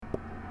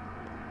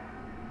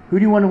Who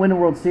do you want to win the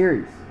World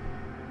Series?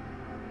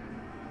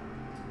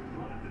 I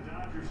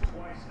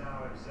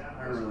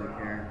don't really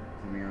care,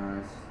 to be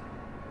honest.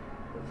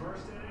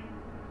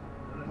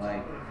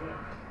 Like,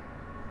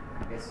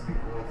 I guess it'd be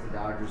cool if the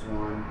Dodgers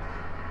won.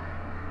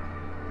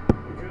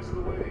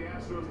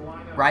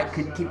 Right,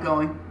 keep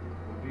going.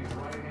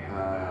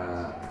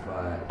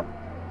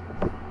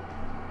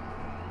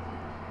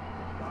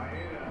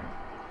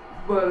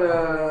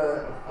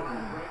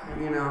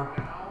 You know,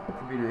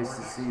 it'd be nice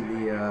to see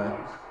the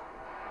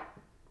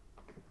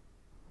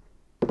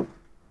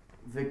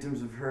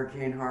victims of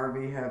Hurricane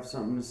Harvey have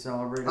something to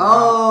celebrate about.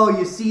 Oh,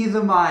 you see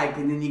the mic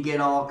and then you get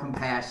all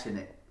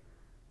compassionate.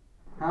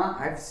 Huh?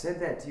 I've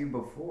said that to you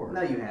before.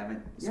 No, you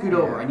haven't. Scoot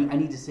over. I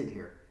need to sit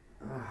here.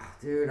 Ugh,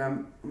 dude,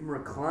 I'm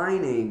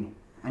reclining.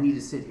 I need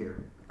to sit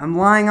here. I'm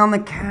lying on the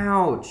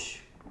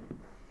couch.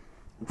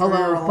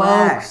 Hello,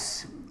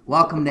 folks.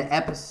 Welcome to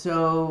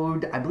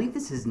episode, I believe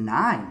this is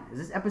 9. Is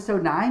this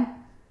episode 9?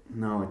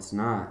 No, it's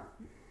not.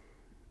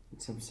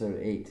 It's episode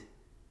 8.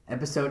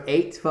 Episode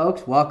 8,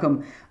 folks.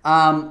 Welcome.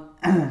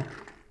 I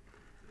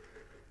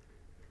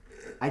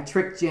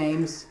tricked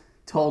James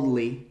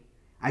totally.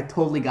 I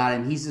totally got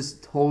him. He's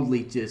just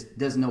totally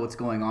doesn't know what's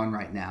going on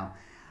right now.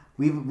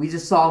 We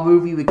just saw a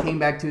movie. We came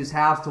back to his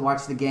house to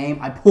watch the game.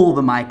 I pull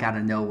the mic out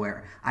of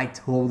nowhere. I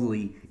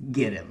totally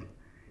get him.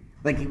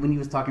 Like when he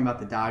was talking about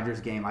the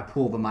Dodgers game, I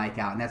pull the mic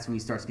out, and that's when he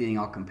starts getting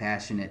all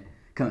compassionate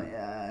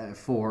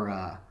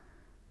for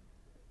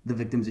the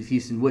victims of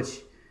Houston, which,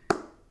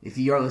 if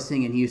you are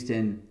listening in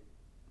Houston,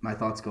 my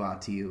thoughts go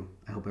out to you.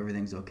 I hope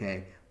everything's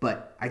okay.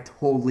 But I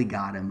totally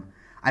got him.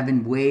 I've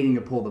been waiting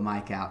to pull the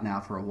mic out now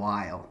for a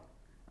while.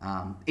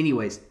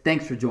 Anyways,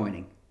 thanks for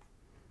joining.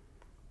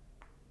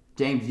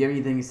 James, do you have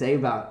anything to say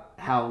about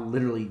how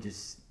literally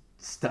just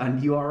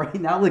stunned you are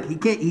right now? Look,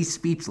 he's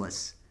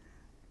speechless.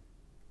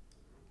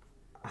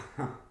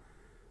 I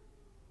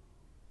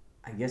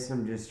guess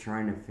I'm just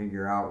trying to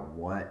figure out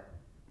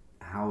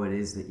how it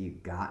is that you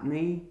got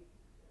me.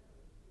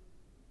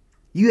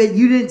 You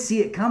didn't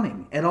see it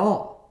coming at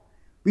all.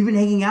 We've been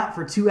hanging out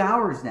for 2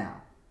 hours now,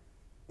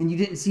 and you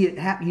didn't see it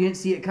happen. You didn't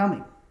see it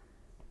coming.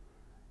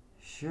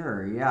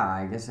 Sure, yeah.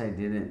 I guess I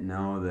didn't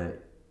know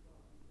that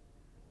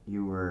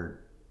you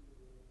were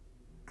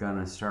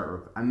gonna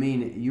start.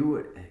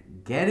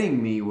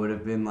 Getting me would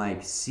have been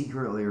like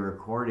secretly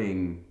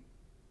recording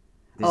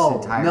this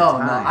entire time. No,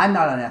 I'm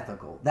not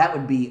unethical. That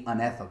would be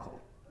unethical.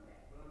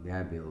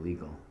 Yeah, it'd be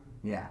illegal.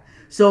 Yeah.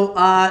 So,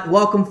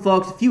 welcome,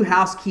 folks. A few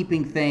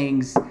housekeeping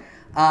things.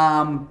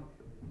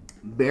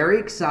 Very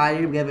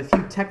excited. We have a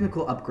few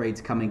technical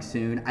upgrades coming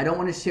soon. I don't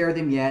want to share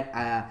them yet.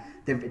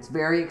 It's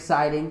very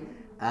exciting.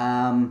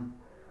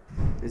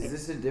 Is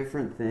this a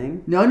different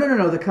thing? No.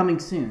 They're coming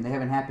soon. They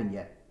haven't happened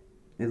yet.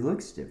 It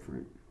looks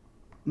different.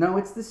 No,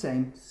 it's the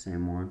same.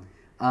 Same one.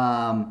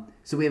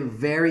 So we have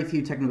very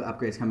few technical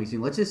upgrades coming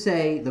soon. Let's just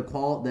say we're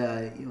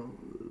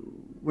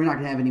not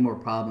going to have any more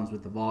problems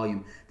with the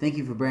volume. Thank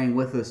you for bearing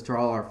with us to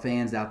all our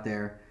fans out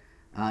there.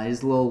 It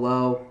is a little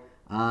low.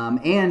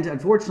 And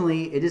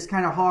unfortunately, it is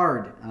kind of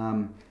hard.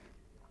 I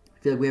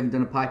feel like we haven't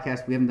done a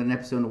podcast, we haven't done an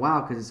episode in a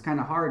while because it's kind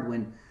of hard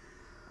when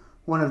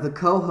one of the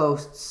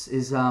co-hosts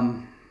is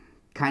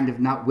kind of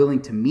not willing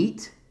to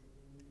meet.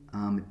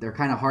 They're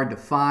kind of hard to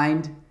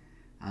find.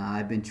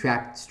 I've been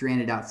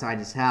stranded outside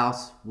his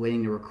house,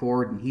 waiting to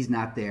record, and he's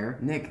not there.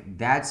 Nick,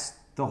 that's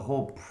the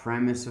whole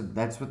premise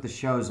that's what the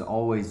show's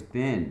always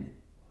been,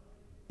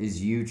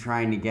 is you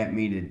trying to get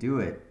me to do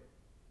it.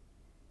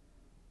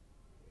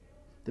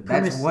 The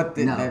premise,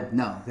 that's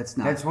not.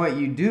 That's what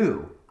you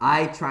do.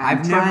 I've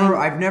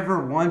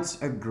never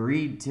once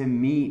agreed to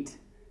meet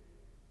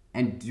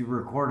and to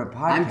record a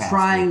podcast. I'm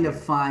trying to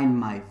find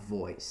my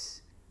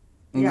voice,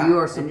 and you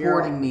are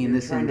supporting me in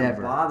this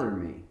endeavor. To bother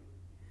me.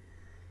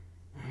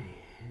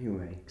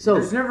 Anyway, so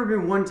there's never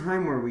been one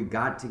time where we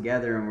got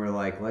together and we're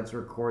like, let's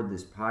record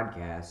this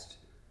podcast.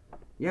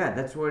 Yeah,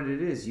 that's what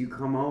it is. You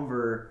come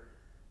over,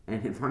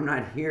 and if I'm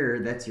not here,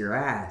 that's your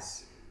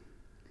ass.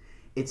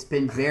 It's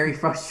been very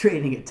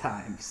frustrating at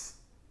times.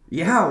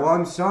 Yeah, well,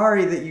 I'm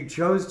sorry that you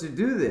chose to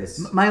do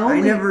this. I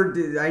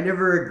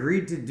never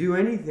agreed to do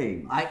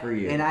anything for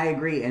you. And I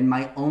agree. And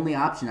my only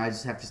option, I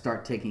have to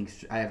start keeping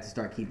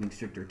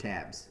stricter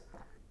tabs.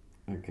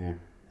 Okay.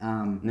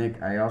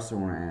 Nick, I also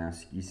want to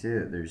ask, you say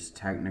that there's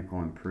technical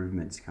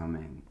improvements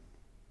coming.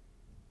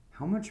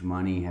 How much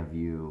money have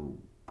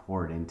you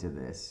poured into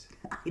this?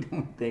 I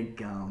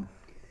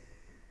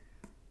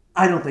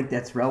don't think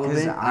that's relevant.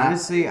 Because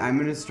honestly, I'm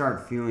going to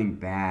start feeling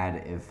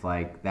bad if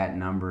that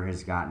number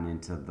has gotten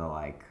into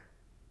the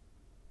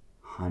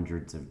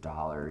hundreds of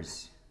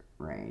dollars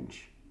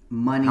range.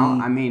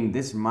 Money.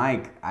 This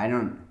mic, I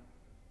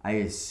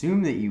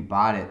assume that you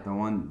bought it,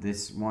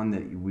 this one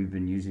that we've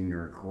been using to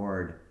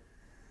record.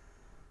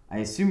 I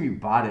assume you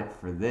bought it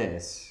for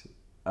this.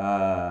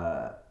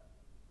 Money.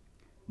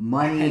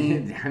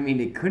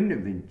 It couldn't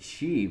have been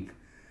cheap.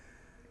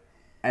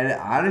 And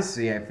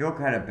honestly, I feel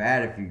kind of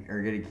bad if you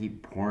are going to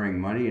keep pouring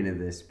money into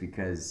this,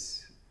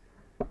 because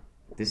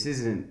this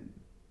isn't.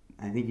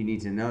 I think you need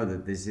to know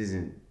that this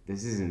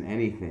isn't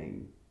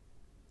anything.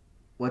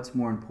 what's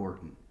more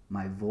important,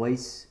 my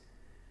voice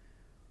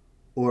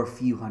or a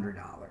few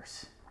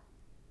 $100s?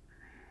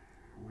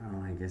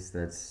 Well, I guess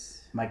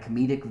that's... My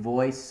comedic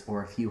voice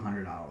or a few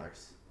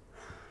 $100s?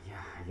 Yeah,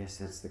 I guess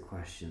that's the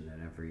question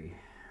that every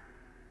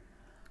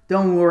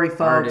Don't worry,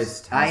 folks.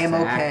 artist has I am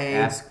to okay.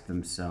 ask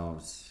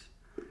themselves.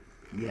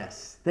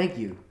 Yes, thank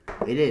you.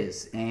 It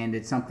is, and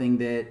it's something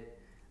that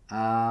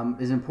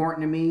is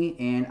important to me,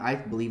 and I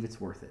believe it's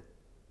worth it.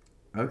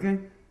 Okay.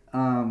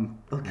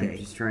 Okay. I'm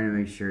just trying to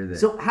make sure that...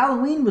 So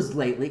Halloween was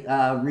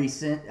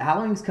recent.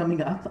 Halloween's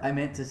coming up. I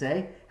meant to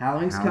say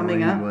Halloween's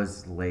coming up. Halloween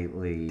was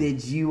lately...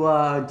 Did you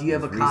do you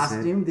have a recent.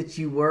 costume that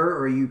you were,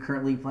 or are you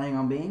currently planning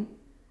on being?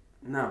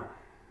 No.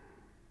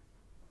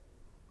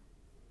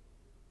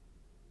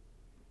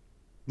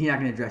 You're not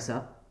going to dress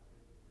up?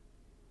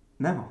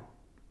 No.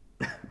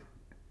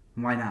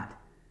 Why not?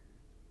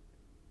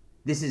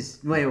 This is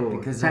wait.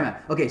 Because time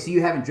out. Okay, so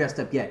you haven't dressed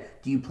up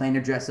yet. Do you plan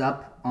to dress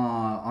up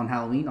on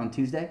Halloween on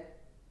Tuesday?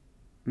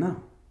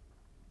 No.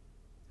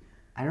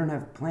 I don't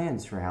have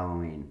plans for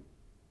Halloween.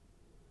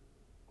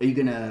 Are you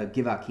gonna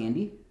give out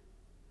candy?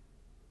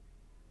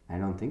 I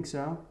don't think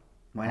so.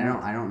 Why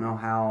not? I don't know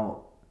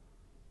how...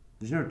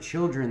 There's no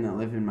children that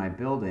live in my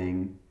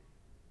building.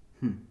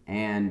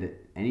 And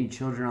any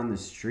children on the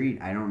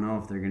street, I don't know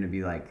if they're going to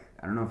be like...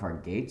 I don't know if our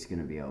gate's going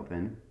to be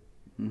open.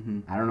 Mm-hmm.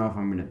 I don't know if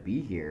I'm going to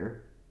be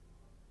here.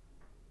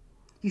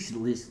 You should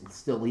at least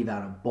still leave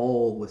out a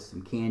bowl with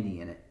some candy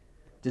in it,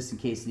 just in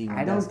case anyone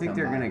I don't does think come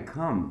they're by. going to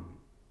come.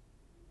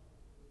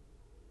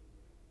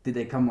 Did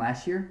they come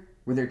last year?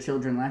 Were there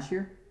children last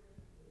year?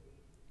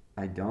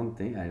 I never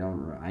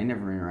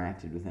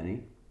interacted with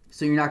any.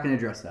 So you're not going to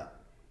dress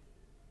up?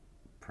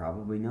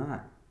 Probably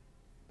not.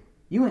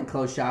 You went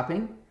clothes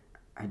shopping.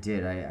 I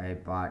did. I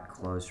bought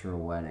clothes for a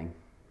wedding.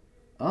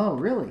 Oh,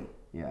 really?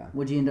 Yeah.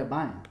 What'd you end up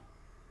buying?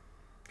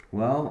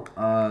 Well,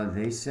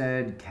 they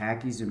said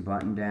khakis and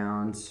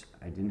button-downs.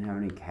 I didn't have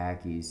any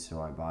khakis,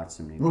 so I bought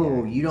some new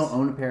Oh, khakis. you didn't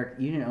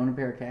own a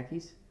pair of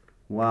khakis?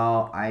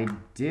 Well, I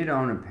did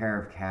own a pair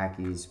of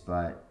khakis,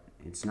 but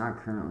it's not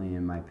currently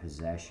in my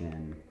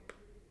possession,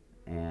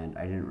 and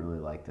I didn't really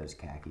like those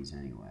khakis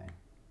anyway.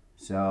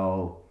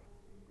 So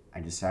I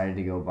decided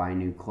to go buy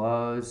new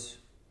clothes.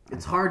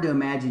 It's hard to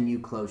imagine you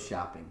clothes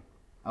shopping.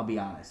 I'll be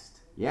honest.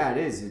 Yeah, it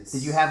is.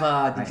 Did you have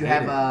a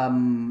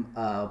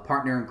a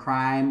partner in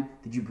crime?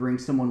 Did you bring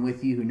someone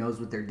with you who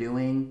knows what they're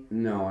doing?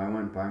 No, I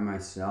went by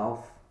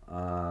myself.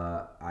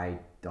 I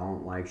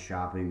don't like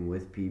shopping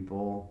with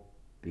people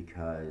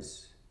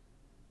because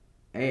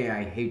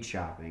I hate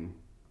shopping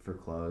for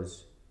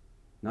clothes.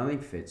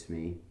 Nothing fits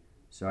me.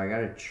 So I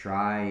gotta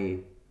try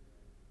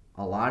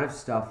a lot of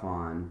stuff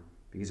on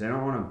because I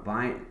don't want to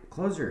buy...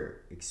 Clothes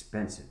are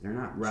expensive. They're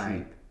not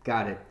cheap.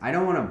 Got it. I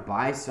don't want to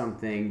buy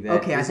something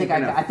that... Okay, I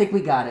think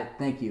we got it.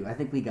 Thank you. I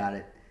think we got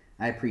it.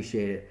 I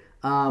appreciate it.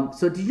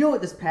 So did you know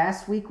what this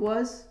past week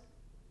was?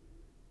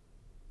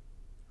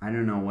 I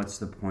don't know what's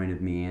the point of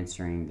me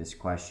answering this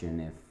question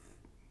if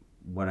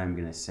what I'm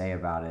going to say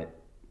about it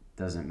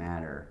doesn't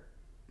matter.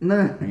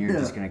 No. And you're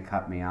just going to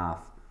cut me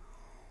off.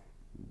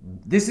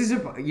 This is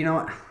a... You know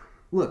what?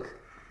 Look.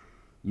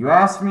 You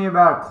asked me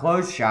about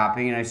clothes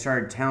shopping and I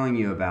started telling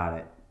you about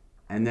it.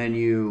 And then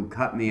you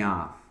cut me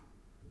off.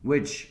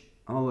 Which...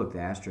 Oh, look, the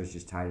Astros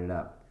just tied it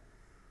up.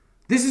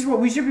 This is what...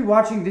 We should be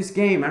watching this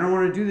game. I don't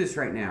want to do this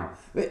right now.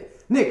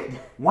 Nick,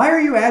 why are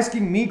you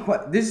asking me...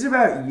 This is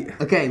about you.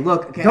 Okay,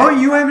 look. Okay,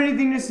 don't you have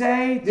anything to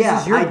say?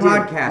 This is your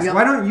podcast. You know,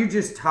 why don't you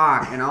just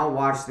talk and I'll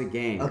watch the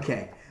game?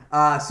 Okay.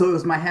 So it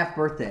was my half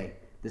birthday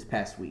this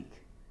past week.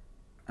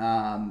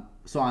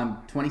 So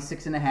I'm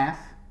 26 and a half.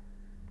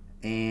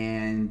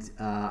 And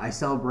I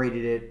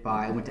celebrated it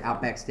by... I went to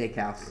Outback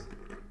Steakhouse.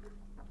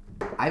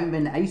 I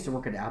used to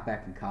work at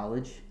Outback in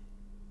college.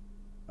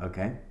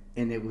 Okay.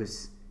 And it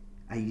was...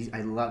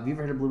 I love... Have you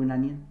ever had a Bloomin'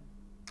 Onion?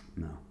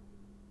 No.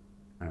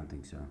 I don't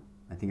think so.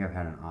 I think I've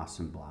had an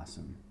Awesome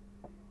Blossom.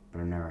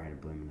 But I've never had a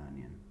Bloomin'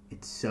 Onion.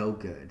 It's so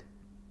good.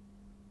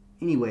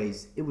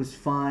 Anyways, it was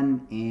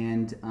fun.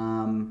 And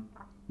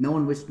no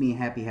one wished me a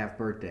happy half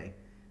birthday.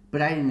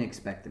 But I didn't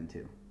expect them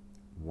to.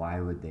 Why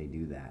would they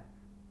do that?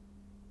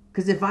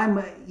 Because if I'm,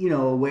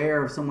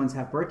 aware of someone's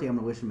half birthday, I'm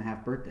going to wish them a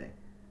half birthday.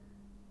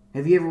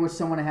 Have you ever wished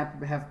someone a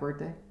half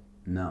birthday?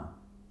 No.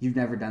 You've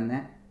never done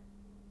that?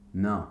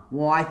 No.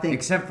 Well, I think...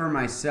 Except for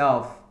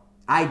myself.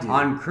 I do.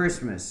 On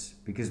Christmas.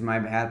 Because my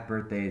half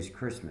birthday is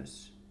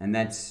Christmas. And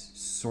that's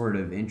sort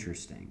of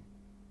interesting.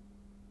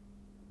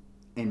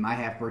 And my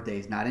half birthday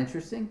is not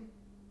interesting?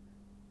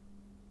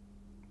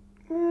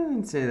 I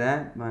didn't say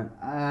that, but...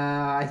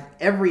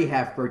 Every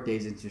half birthday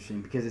is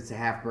interesting because it's a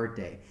half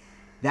birthday.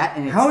 That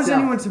in How itself, is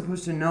anyone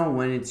supposed to know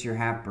when it's your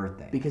half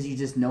birthday? Because you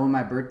just know when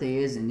my birthday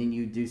is, and then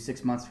you do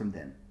 6 months from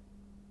then.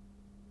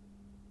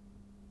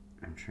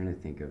 I'm trying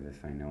to think of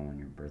if I know when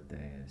your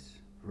birthday is.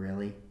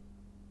 Really?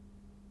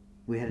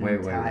 We had Wait.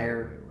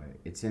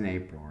 It's in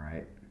April,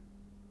 right?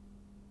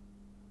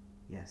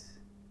 Yes.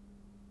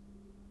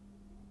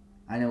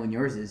 I know when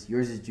yours is.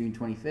 Yours is June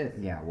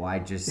 25th. Yeah, well, I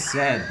just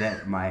said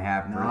that my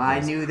half birthday No, I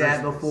is knew Christmas.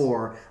 that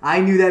before. I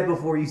knew that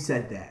before you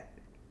said that.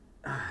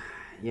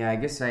 Yeah, I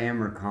guess I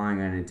am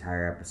recalling an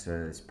entire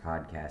episode of this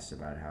podcast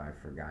about how I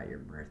forgot your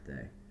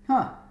birthday.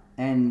 Huh.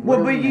 And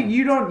Well, but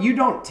you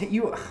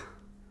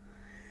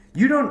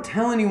don't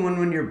tell anyone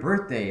when your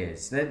birthday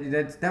is.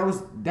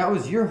 That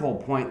was your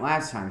whole point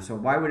last time. So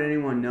why would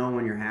anyone know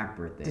when your half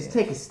birthday is? Just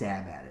take a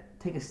stab at it.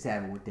 Take a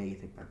stab at what day you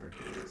think my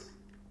birthday is.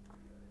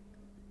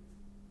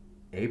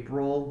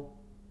 April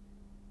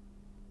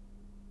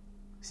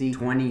See,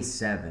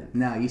 27th.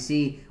 no, you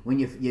see, when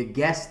you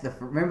guessed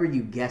remember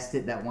you guessed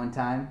it that one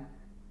time?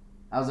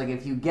 I was like,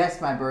 if you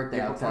guessed my birthday,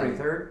 I'll tell you.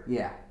 23rd?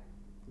 Yeah.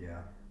 Yeah,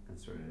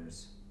 that's what it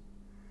is.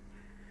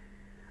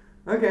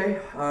 Okay,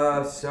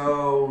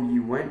 so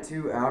you went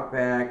to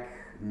Outback.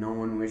 No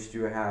one wished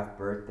you a half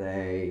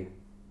birthday.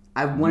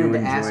 I wanted to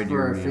ask enjoyed for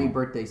your a free meal.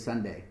 birthday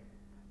sundae. Do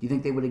you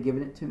think they would have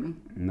given it to me?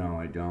 No,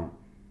 I don't.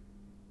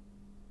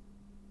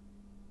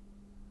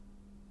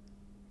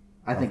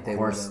 I think they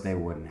would have. Of course they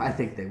wouldn't I have.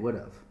 think they would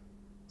have.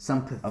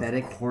 Some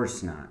pathetic. Of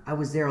course not. I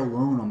was there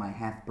alone on my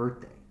half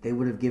birthday. They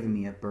would have given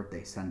me a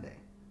birthday sundae.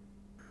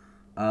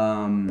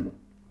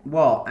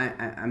 Well,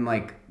 I'm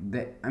like,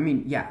 I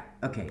mean, yeah,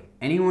 okay.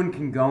 Anyone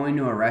can go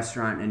into a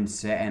restaurant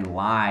and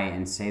lie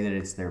and say that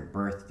it's their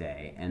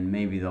birthday, and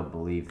maybe they'll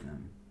believe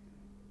them.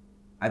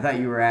 I thought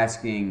you were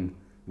asking,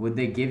 would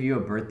they give you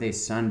a birthday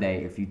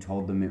sundae if you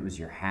told them it was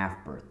your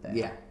half birthday?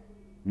 Yeah.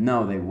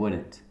 No, they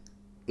wouldn't.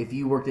 If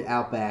you worked at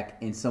Outback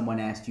and someone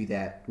asked you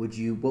that,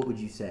 what would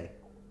you say?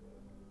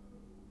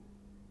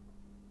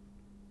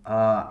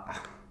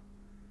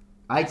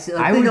 I'd say,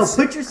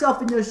 put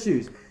yourself in those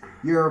shoes.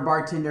 You're a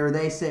bartender.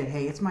 They say,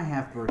 "Hey, it's my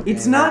half birthday."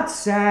 It's not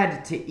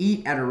sad to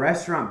eat at a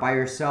restaurant by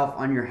yourself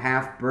on your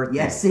half birthday.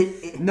 Yes,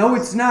 it No,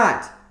 it's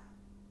not.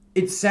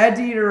 It's sad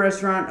to eat at a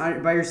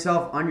restaurant by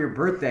yourself on your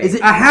birthday. Is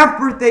it- A half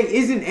birthday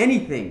isn't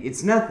anything.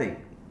 It's nothing.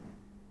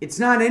 It's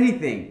not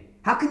anything.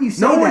 How can you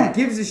say No that? one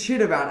gives a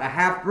shit about a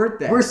half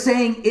birthday. We're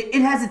saying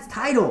it has its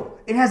title.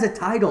 It has a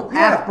title. Yeah.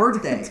 Half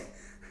birthday.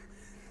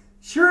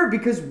 Sure,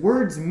 because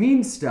words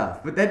mean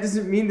stuff, but that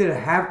doesn't mean that a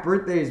half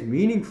birthday is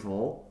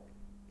meaningful.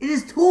 It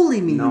is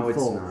totally meaningful. No, it's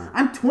not.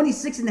 I'm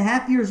 26 and a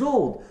half years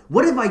old.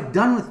 What have I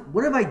done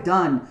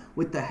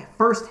with the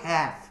first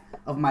half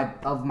of my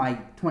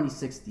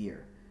 26th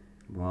year?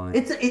 Well,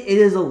 It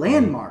is a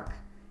landmark.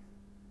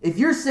 If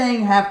you're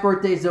saying half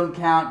birthdays don't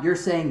count, you're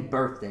saying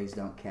birthdays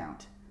don't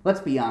count. Let's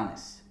be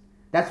honest.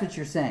 That's what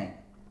you're saying.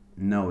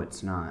 no,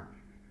 it's not.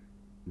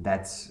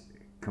 That's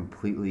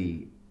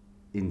completely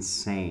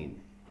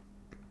insane.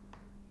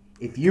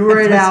 If you were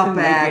at doesn't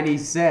make Outback any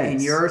sense.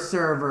 and you're a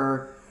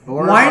server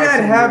or Why a not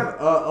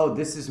bartender- have?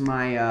 This is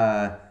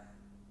my.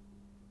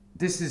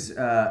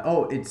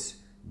 It's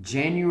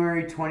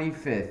January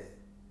 25th.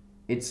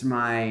 It's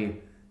my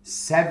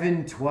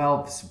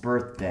 7/12's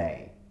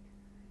birthday.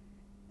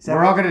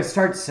 We're all gonna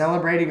start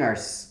celebrating our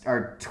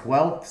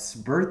 12th's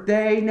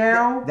birthday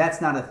now.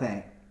 That's not a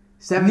thing.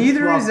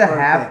 Neither 7/12 is a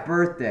birthday. half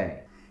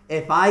birthday.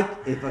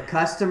 If a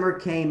customer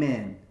came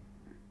in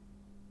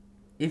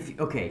And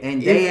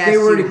and they asked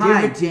were to you,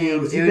 "Hi, give it to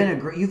you,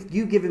 James,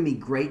 you've given me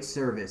great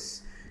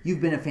service.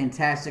 You've been a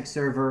fantastic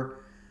server.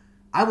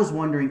 I was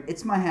wondering,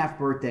 it's my half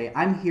birthday.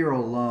 I'm here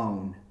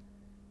alone.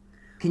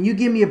 Can you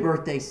give me a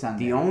birthday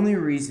sundae?" the only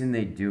reason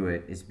they do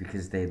it is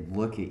because they'd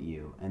look at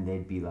you and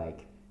they'd be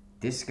like,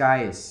 "This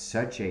guy is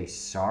such a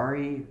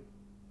sorry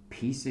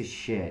piece of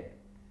shit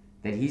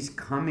that he's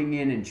coming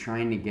in and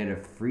trying to get a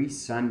free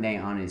sundae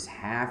on his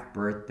half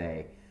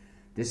birthday.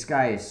 This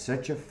guy is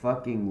such a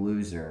fucking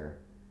loser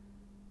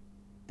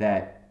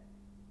that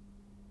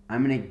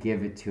I'm gonna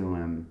give it to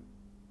him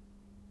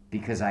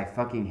because I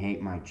fucking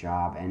hate my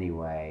job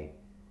anyway,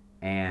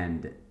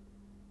 and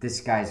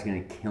this guy's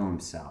gonna kill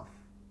himself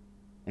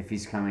if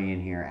he's coming in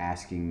here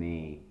asking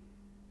me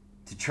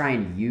to try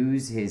and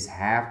use his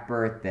half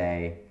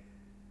birthday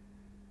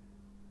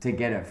to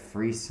get a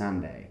free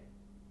sundae."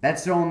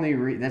 That's the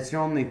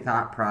only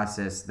thought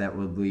process that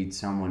would lead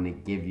someone to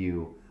give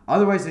you.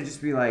 Otherwise, they'd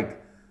just be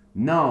like,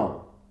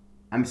 "No,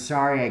 I'm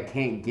sorry, I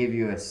can't give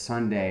you a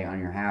sundae on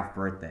your half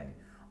birthday."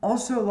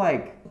 Also,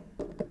 like,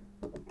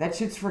 that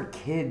shit's for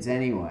kids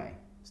anyway.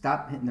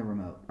 Stop hitting the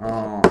remote.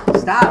 Oh,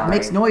 Stop. sorry.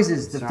 Makes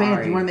noises. The fan. Do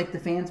Sorry. you want to make the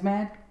fans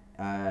mad?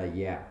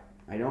 Yeah.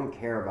 I don't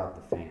care about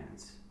the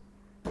fans.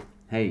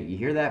 Hey, you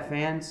hear that,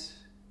 fans?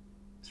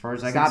 As far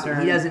as I'm Stop it.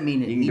 concerned, He doesn't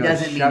mean it. You can He go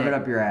doesn't mean shove it. it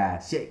up your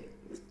ass.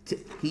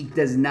 He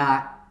does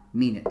not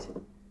mean it.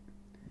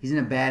 He's in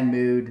a bad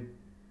mood.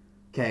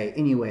 Okay.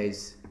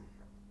 Anyways,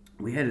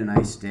 We had a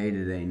nice day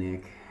today,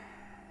 Nick.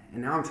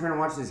 And now I'm trying to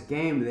watch this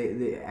game.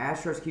 The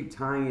Astros keep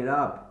tying it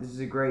up. This is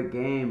a great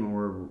game, and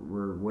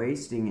we're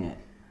wasting it.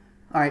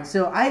 all right.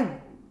 So I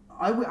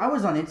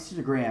was on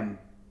Instagram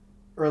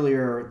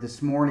earlier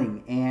this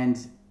morning, and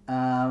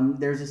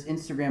there's this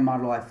Instagram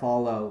model I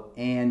follow,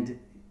 and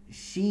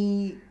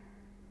she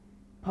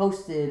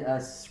posted a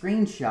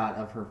screenshot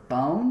of her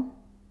phone.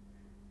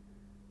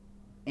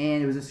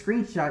 And it was a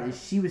screenshot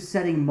as she was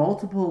setting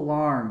multiple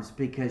alarms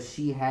because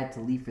she had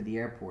to leave for the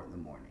airport in the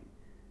morning.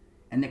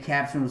 And the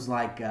caption was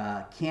like,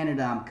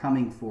 "Canada, I'm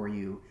coming for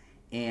you."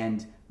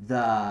 And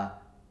the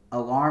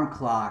alarm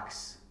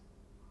clocks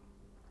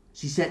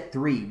She set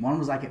 3. One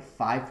was like at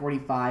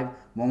 5:45,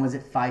 one was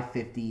at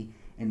 5:50,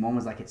 and one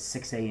was like at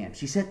 6 a.m.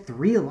 She set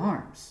 3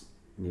 alarms.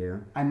 Yeah.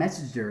 I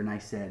messaged her and I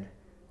said,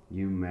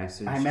 You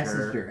messaged I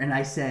messaged her and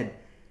I said,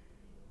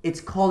 it's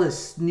called a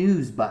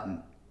snooze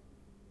button.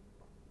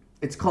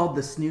 It's called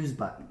the snooze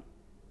button.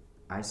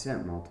 I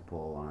set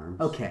multiple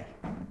alarms. Okay.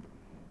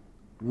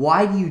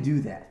 Why do you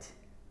do that?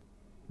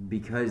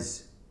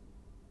 Because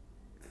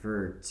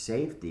for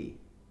safety.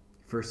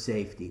 For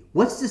safety.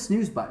 What's the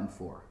snooze button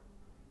for?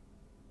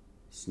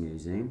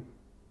 Snoozing.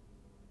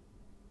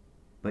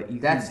 But you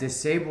can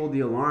disable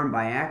the alarm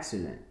by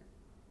accident.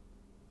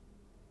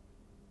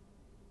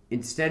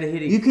 Instead of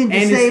hitting... You can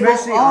disable... And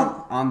especially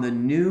on the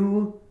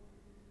new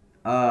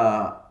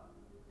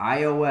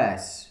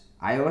iOS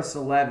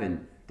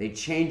 11, they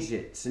changed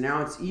it. So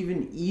now it's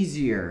even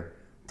easier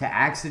to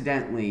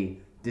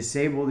accidentally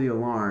disable the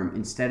alarm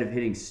instead of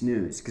hitting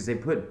snooze. Because they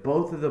put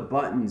both of the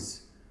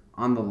buttons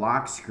on the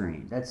lock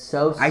screen. That's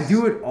so... I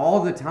do it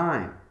all the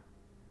time.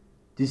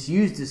 Just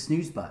use the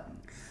snooze button.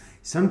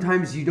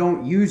 Sometimes you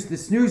don't use the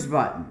snooze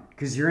button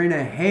because you're in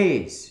a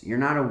haze. You're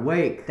not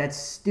awake. That's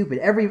stupid.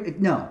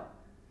 No.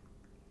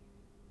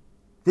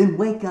 Then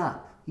wake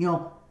up. You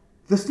know,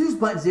 the snooze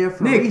button's there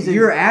for a reason. Nick,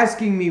 you're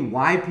asking me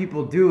why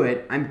people do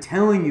it. I'm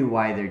telling you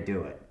why they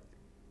do it.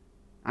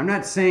 I'm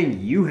not saying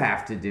you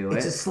have to do it.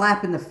 It's a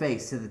slap in the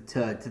face to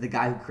the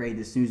guy who created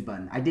the snooze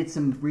button. I did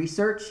some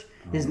research.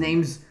 His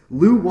name's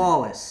Lew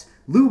Wallace.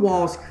 Lew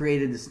Wallace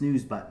created the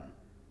snooze button.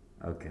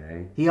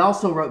 Okay. He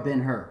also wrote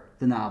Ben-Hur,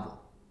 the novel.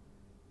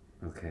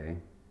 Okay.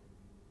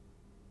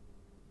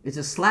 It's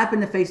a slap in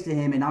the face to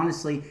him, and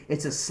honestly,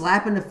 it's a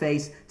slap in the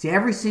face to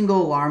every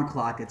single alarm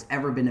clock that's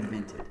ever been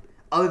invented.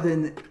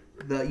 Other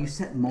than you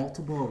set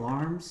multiple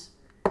alarms.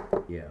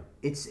 Yeah.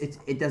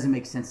 It doesn't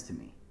make sense to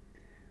me.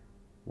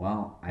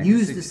 Well, I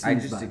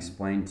button.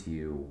 explained to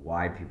you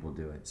why people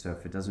do it. So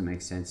if it doesn't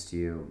make sense to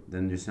you,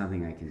 then there's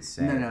nothing I can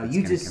say. No,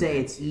 you just say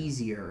it's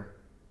easier.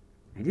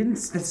 I didn't.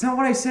 That's not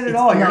what I said at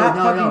all. You're not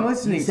fucking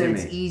listening you said to me.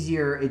 It's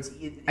easier.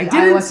 I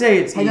didn't say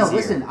it's easier. Hey, no,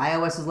 listen.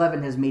 iOS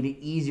 11 has made it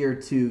easier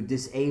to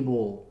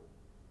disable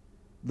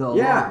the alarm.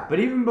 Yeah, but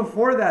even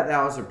before that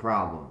was a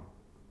problem.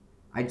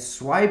 I'd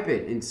swipe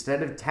it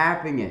instead of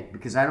tapping it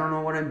because I don't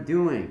know what I'm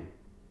doing.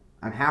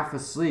 I'm half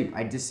asleep.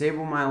 I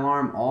disable my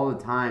alarm all the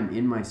time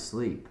in my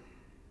sleep.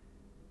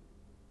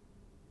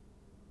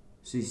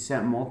 So you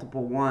set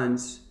multiple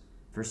ones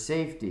for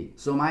safety.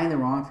 So am I in the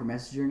wrong for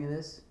messaging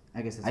this?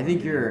 I guess. I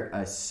think you're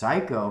a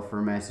psycho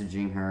for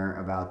messaging her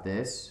about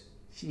this.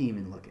 She didn't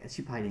even look at it.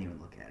 She probably didn't even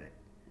look at it.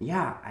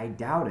 Yeah, I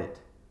doubt it.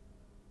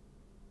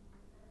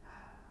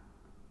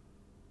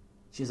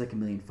 She has like 1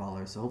 million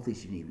followers, so hopefully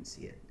she didn't even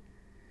see it.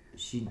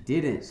 She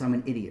didn't. So I'm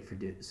an idiot for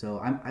So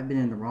I've been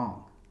in the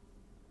wrong.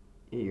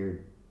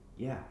 You're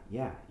a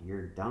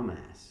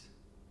dumbass.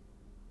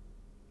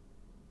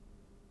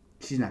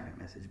 She's not gonna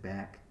message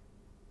back.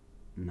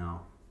 No,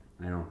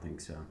 I don't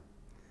think so.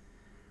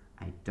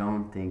 I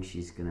don't think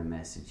she's gonna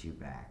message you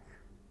back.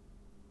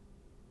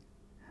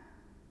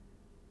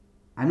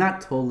 I'm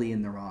not totally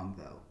in the wrong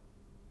though.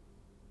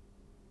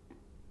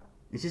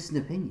 It's just an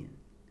opinion.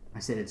 I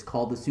said it's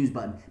called the snooze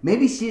button.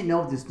 Maybe she didn't know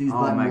what the snooze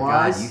button was. Oh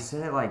my god, you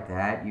said it like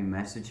that? You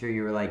messaged her,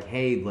 you were like,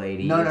 hey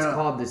lady, no, it's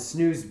called the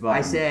snooze button.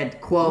 I said,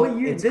 quote,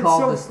 it's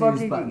called the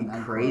snooze button. That's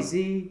so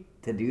crazy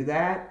to do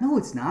that? No,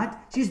 it's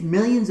not. She has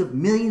millions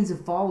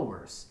of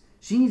followers.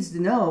 She needs to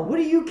know. What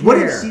do you care? What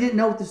if she didn't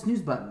know what the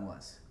snooze button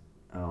was?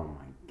 Oh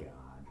my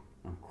god.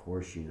 Of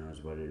course she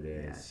knows what it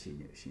is. Yeah, she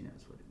knew. She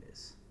knows what it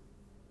is.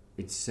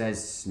 It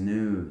says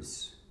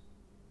snooze.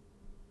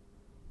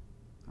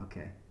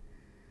 Okay.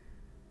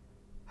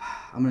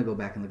 I'm going to go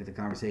back and look at the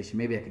conversation.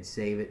 Maybe I could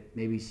save it.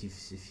 Maybe if she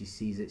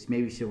sees it,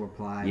 maybe she'll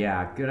reply.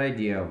 Yeah, good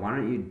idea. Why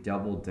don't you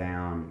double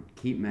down,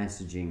 keep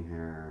messaging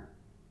her.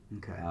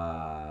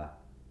 Okay.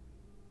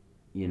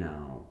 You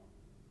know,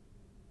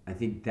 I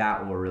think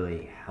that will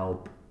really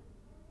help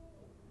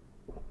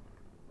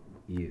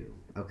you.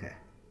 Okay.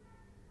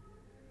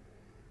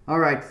 All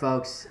right,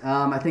 folks.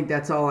 I think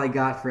that's all I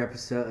got for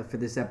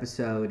this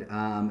episode.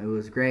 It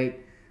was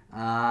great.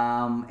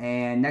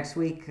 And next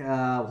week,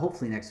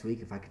 hopefully next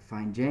week, if I could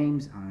find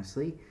James,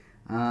 honestly,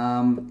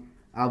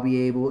 I'll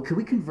be able. Could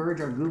we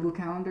converge our Google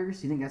calendars?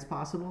 Do you think that's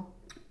possible?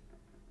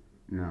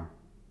 No.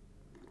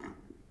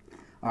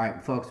 All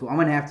right, folks. Well, I'm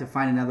gonna have to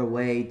find another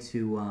way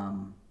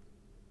to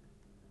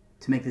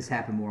make this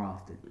happen more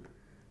often,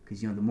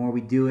 because the more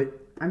we do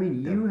it. I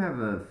mean, you have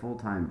a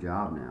full-time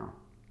job now.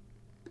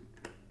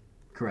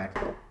 Correct,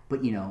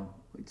 but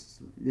it's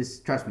this.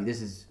 Trust me,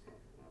 this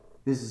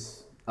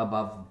is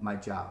above my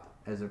job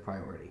as a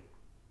priority.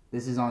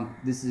 This is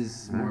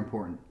more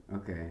important.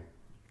 Okay.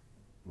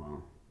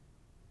 Well,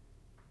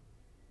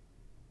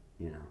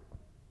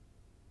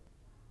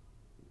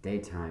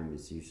 daytime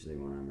is usually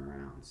when I'm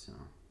around, so.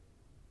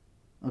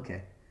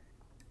 Okay.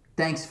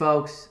 Thanks,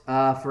 folks,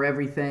 for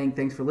everything.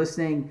 Thanks for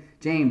listening.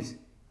 James,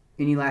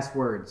 any last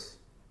words?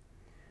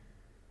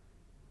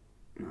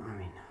 No, I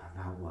mean,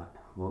 about what?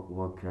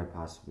 What could I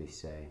possibly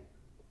say?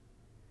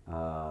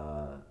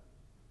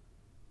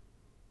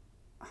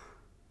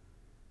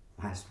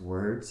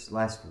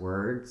 Last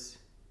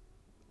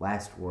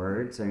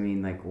words. I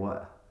mean, like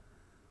what?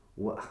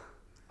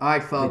 All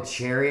right, The folks.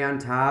 cherry on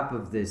top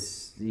of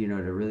this,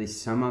 to really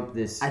sum up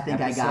this I think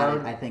episode. I got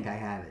it. I think I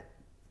have it.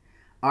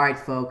 All right,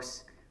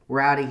 folks. We're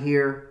out of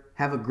here.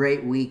 Have a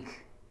great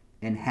week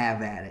and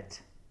have at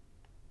it.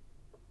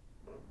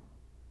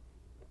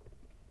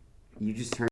 You just turned